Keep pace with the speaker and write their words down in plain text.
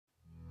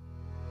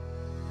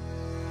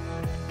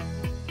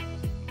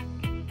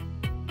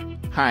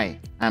Hi,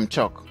 I'm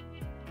Chuck.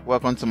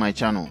 Welcome to my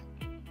channel.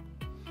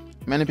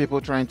 Many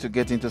people trying to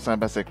get into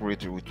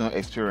cybersecurity with no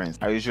experience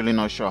are usually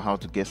not sure how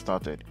to get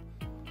started.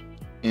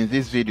 In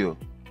this video,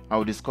 I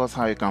will discuss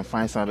how you can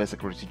find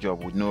cybersecurity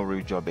job with no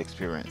real job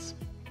experience.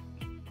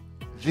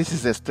 This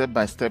is a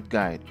step-by-step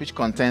guide which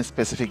contains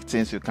specific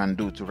things you can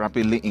do to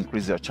rapidly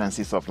increase your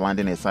chances of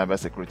landing a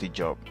cybersecurity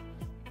job.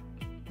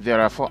 There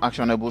are 4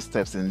 actionable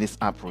steps in this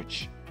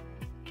approach.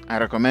 I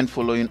recommend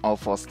following all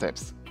 4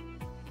 steps.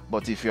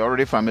 But if you're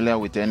already familiar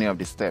with any of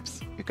the steps,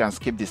 you can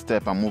skip the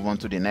step and move on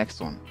to the next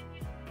one.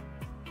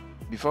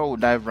 Before we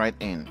dive right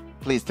in,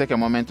 please take a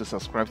moment to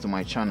subscribe to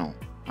my channel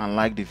and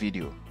like the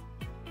video.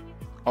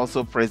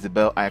 Also press the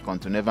bell icon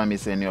to never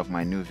miss any of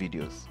my new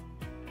videos.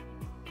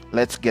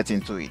 Let's get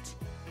into it.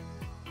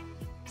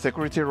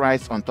 Security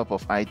rides on top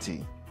of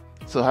IT,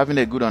 so having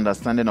a good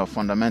understanding of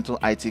fundamental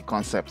IT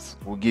concepts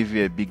will give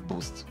you a big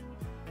boost.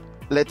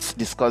 Let's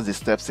discuss the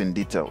steps in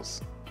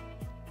details.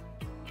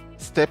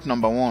 Step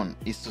number 1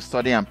 is to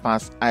study and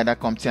pass either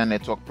CompTIA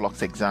Network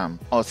Plus exam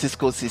or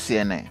Cisco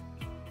CCNA.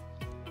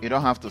 You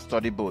don't have to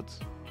study both,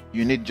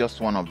 you need just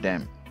one of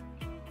them.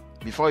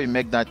 Before you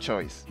make that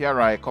choice, here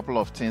are a couple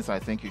of things I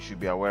think you should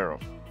be aware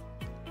of.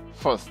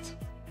 First,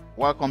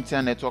 while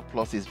CompTIA Network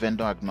Plus is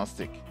vendor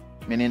agnostic,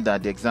 meaning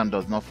that the exam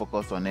does not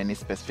focus on any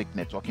specific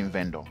networking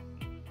vendor,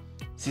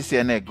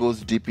 CCNA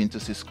goes deep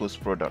into Cisco's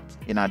product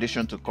in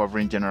addition to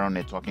covering general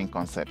networking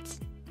concepts.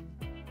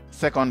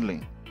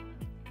 Secondly,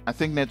 I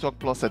think Network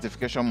Plus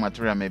certification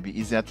material may be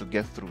easier to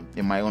get through,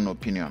 in my own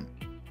opinion.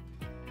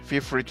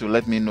 Feel free to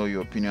let me know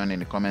your opinion in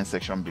the comment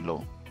section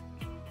below.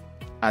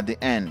 At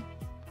the end,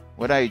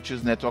 whether you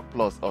choose Network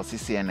Plus or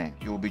CCNA,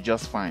 you will be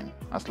just fine,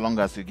 as long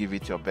as you give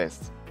it your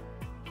best.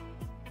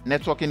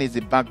 Networking is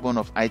the backbone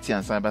of IT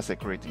and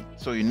cybersecurity,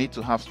 so you need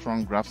to have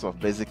strong grasp of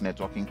basic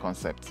networking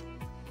concepts.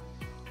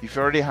 If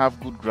you already have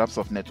good grasp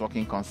of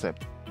networking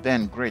concept,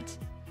 then great,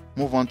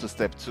 move on to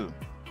step 2.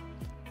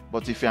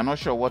 But if you are not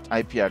sure what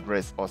IP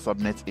address or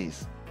subnet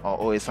is, or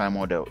OSI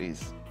model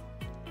is,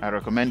 I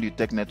recommend you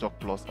take Network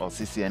Plus or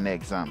CCNA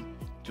exam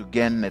to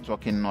gain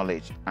networking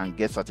knowledge and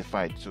get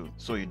certified too,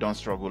 so you don't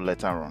struggle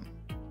later on.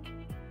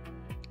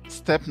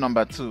 Step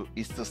number 2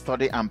 is to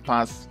study and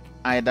pass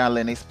either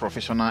Linux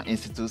Professional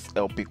Institute's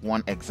LPIC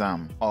 1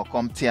 exam or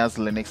CompTIA's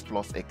Linux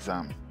Plus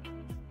exam.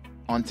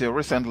 Until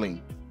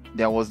recently,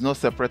 there was no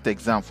separate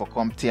exam for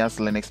CompTIA's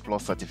Linux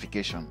Plus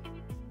certification.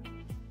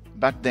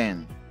 Back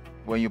then,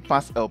 when you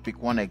pass LPIC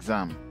 1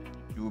 exam,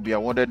 you will be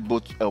awarded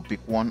both LPIC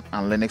 1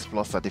 and Linux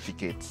Plus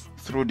certificates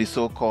through the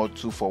so-called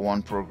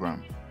 2-for-1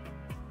 program.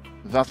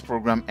 That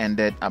program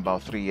ended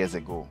about 3 years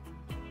ago.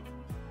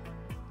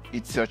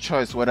 It's your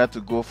choice whether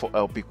to go for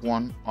LPIC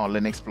 1 or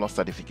Linux Plus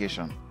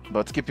certification,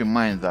 but keep in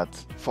mind that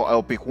for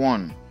LPIC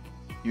 1,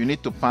 you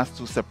need to pass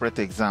 2 separate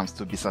exams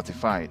to be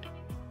certified,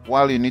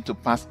 while you need to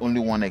pass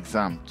only 1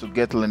 exam to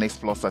get Linux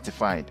Plus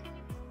certified.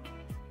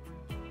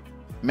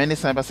 Many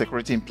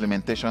cybersecurity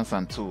implementations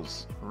and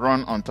tools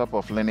run on top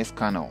of Linux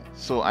kernel,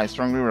 so I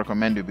strongly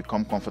recommend you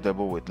become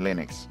comfortable with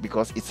Linux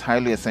because it's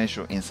highly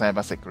essential in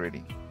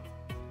cybersecurity.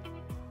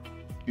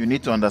 You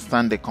need to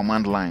understand the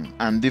command line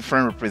and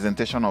different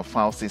representation of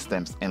file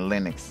systems in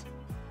Linux.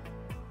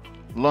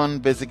 Learn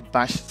basic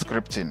bash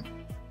scripting.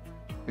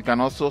 You can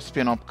also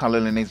spin up Kali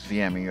Linux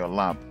VM in your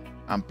lab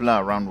and play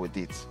around with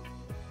it.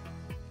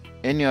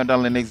 Any other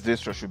Linux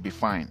distro should be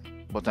fine,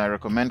 but I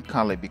recommend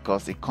Kali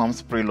because it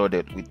comes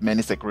preloaded with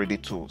many security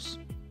tools.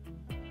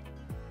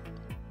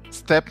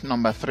 Step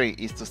number 3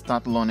 is to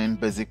start learning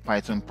basic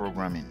Python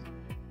programming.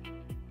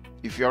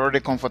 If you're already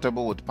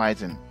comfortable with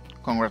Python,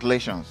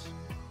 congratulations!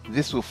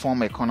 This will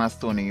form a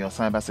cornerstone in your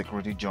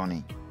cybersecurity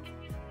journey.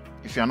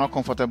 If you're not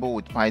comfortable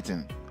with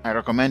Python, I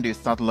recommend you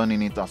start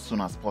learning it as soon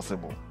as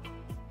possible.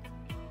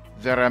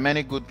 There are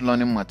many good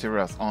learning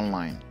materials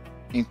online,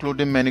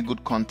 including many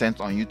good content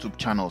on YouTube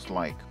channels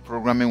like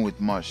Programming with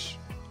Mush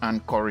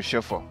and Corey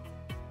Schaefer.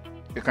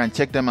 You can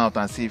check them out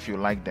and see if you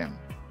like them.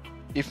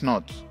 If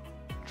not,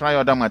 try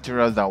other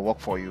materials that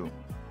work for you.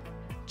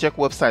 Check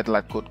websites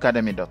like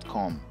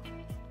codecademy.com.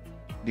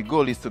 The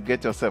goal is to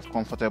get yourself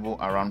comfortable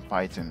around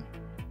Python.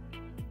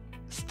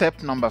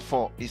 Step number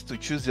 4 is to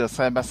choose your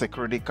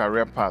cybersecurity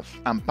career path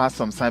and pass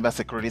some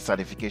cybersecurity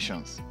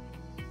certifications.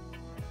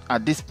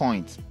 At this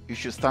point, you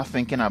should start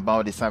thinking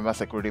about the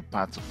cybersecurity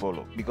path to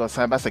follow because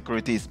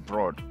cybersecurity is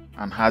broad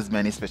and has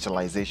many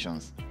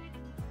specializations.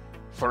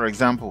 For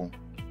example,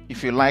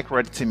 if you like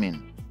red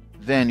teaming,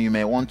 then you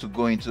may want to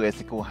go into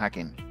ethical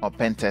hacking or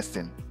pen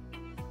testing.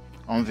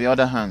 On the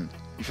other hand,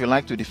 if you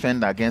like to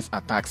defend against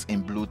attacks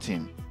in blue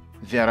team,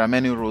 there are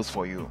many roles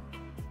for you,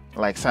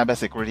 like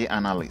cybersecurity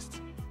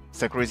analyst,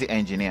 security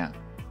engineer,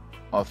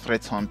 or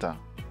threat hunter,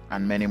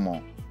 and many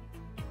more.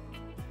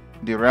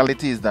 The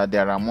reality is that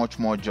there are much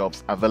more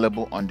jobs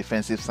available on the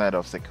defensive side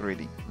of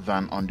security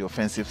than on the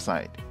offensive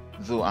side,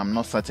 though I'm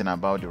not certain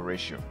about the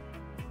ratio.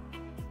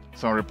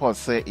 Some reports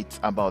say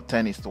it's about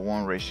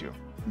 10:1 ratio.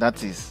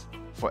 That is,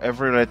 for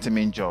every red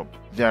teaming job,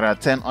 there are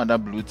 10 other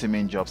blue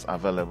teaming jobs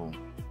available.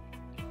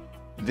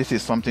 This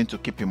is something to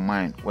keep in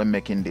mind when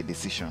making the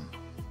decision.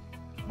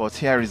 but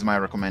here is my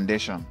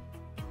recommendation.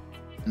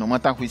 No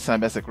matter which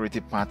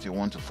cybersecurity path you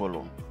want to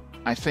follow,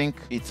 I think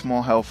it's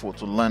more helpful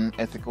to learn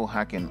ethical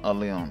hacking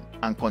early on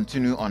and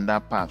continue on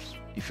that path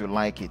if you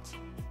like it.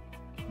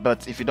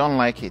 But if you don't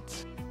like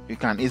it, you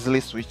can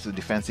easily switch to the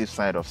defensive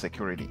side of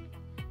security.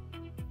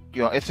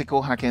 Your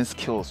ethical hacking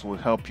skills will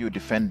help you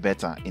defend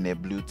better in a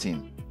blue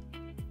team.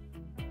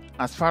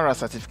 As far as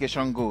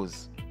certification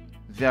goes,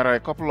 there are a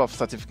couple of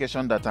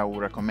certifications that I will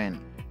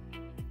recommend.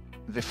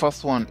 The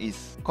first one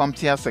is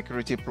CompTIA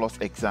Security Plus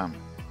exam.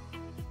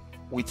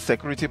 With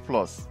Security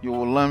Plus, you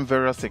will learn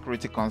various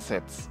security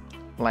concepts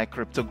like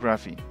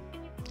cryptography,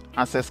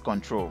 access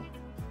control,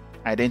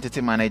 identity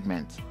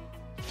management,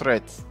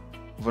 threats,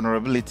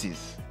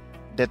 vulnerabilities,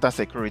 data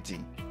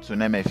security, to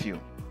name a few.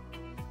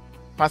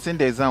 Passing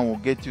the exam will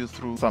get you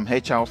through some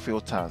HR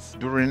filters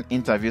during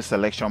interview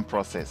selection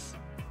process.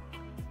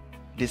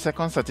 The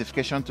second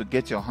certification to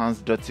get your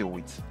hands dirty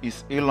with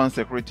is Elon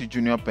Security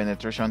Junior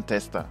Penetration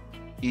Tester,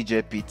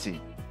 eJPT.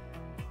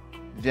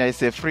 There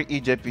is a free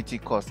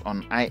eJPT course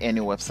on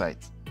iAny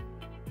website.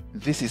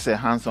 This is a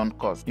hands-on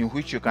course in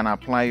which you can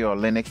apply your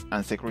Linux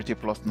and Security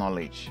Plus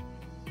knowledge.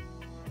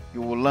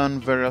 You will learn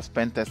various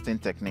pen testing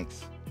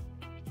techniques.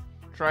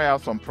 Try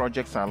out some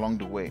projects along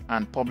the way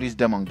and publish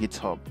them on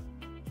GitHub.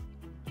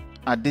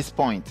 At this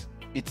point,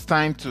 it's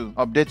time to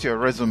update your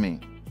resume,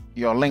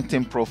 your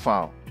LinkedIn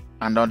profile,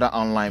 and other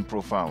online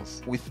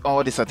profiles with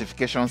all the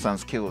certifications and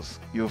skills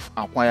you've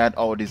acquired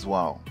all this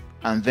while,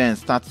 and then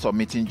start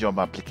submitting job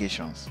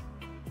applications.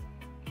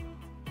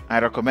 I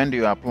recommend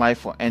you apply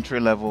for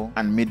entry-level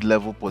and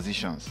mid-level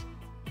positions.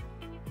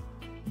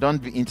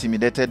 Don't be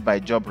intimidated by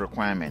job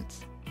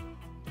requirements.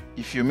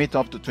 If you meet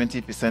up to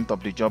 20%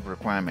 of the job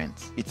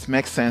requirements, it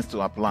makes sense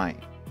to apply.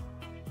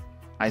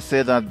 I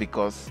say that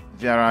because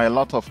there are a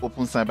lot of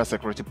open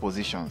cybersecurity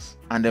positions,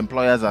 and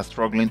employers are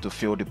struggling to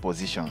fill the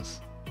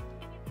positions.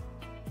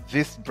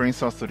 This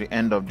brings us to the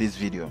end of this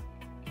video.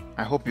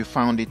 I hope you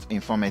found it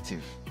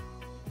informative.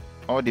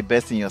 All the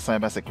best in your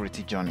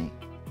cybersecurity journey.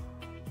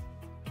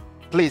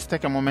 Please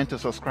take a moment to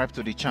subscribe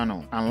to the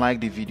channel and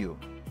like the video.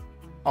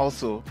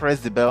 Also, press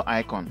the bell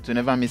icon to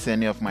never miss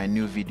any of my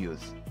new videos.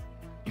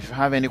 If you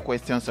have any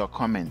questions or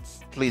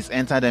comments, please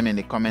enter them in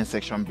the comment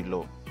section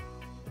below.